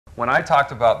When I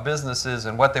talked about businesses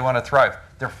and what they want to thrive,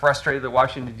 they're frustrated that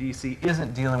Washington, D.C.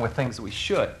 isn't dealing with things that we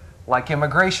should, like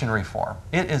immigration reform.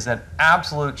 It is an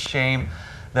absolute shame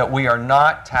that we are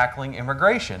not tackling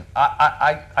immigration.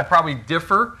 I probably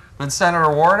differ than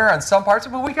Senator Warner on some parts,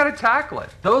 but we got to tackle it.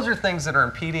 Those are things that are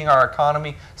impeding our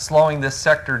economy, slowing this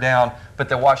sector down, but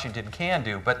that Washington can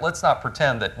do. But let's not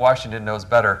pretend that Washington knows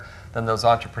better than those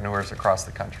entrepreneurs across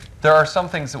the country. There are some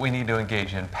things that we need to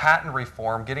engage in. Patent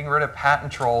reform, getting rid of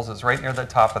patent trolls is right near the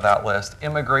top of that list.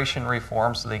 Immigration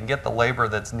reform so they can get the labor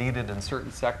that's needed in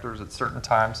certain sectors at certain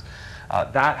times.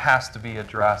 That has to be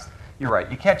addressed. You're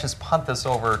right, you can't just punt this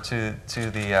over to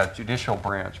the judicial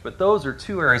branch, but those are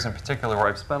two areas in particular where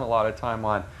I've spent a lot of time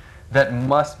on that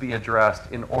must be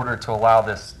addressed in order to allow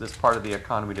this part of the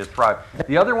economy to thrive.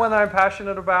 The other one that I'm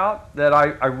passionate about, that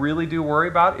I really do worry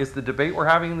about, is the debate we're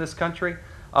having in this country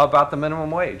about the minimum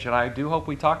wage. And I do hope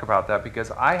we talk about that, because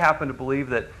I happen to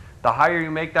believe that the higher you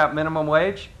make that minimum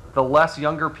wage, the less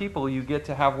younger people you get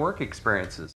to have work experiences.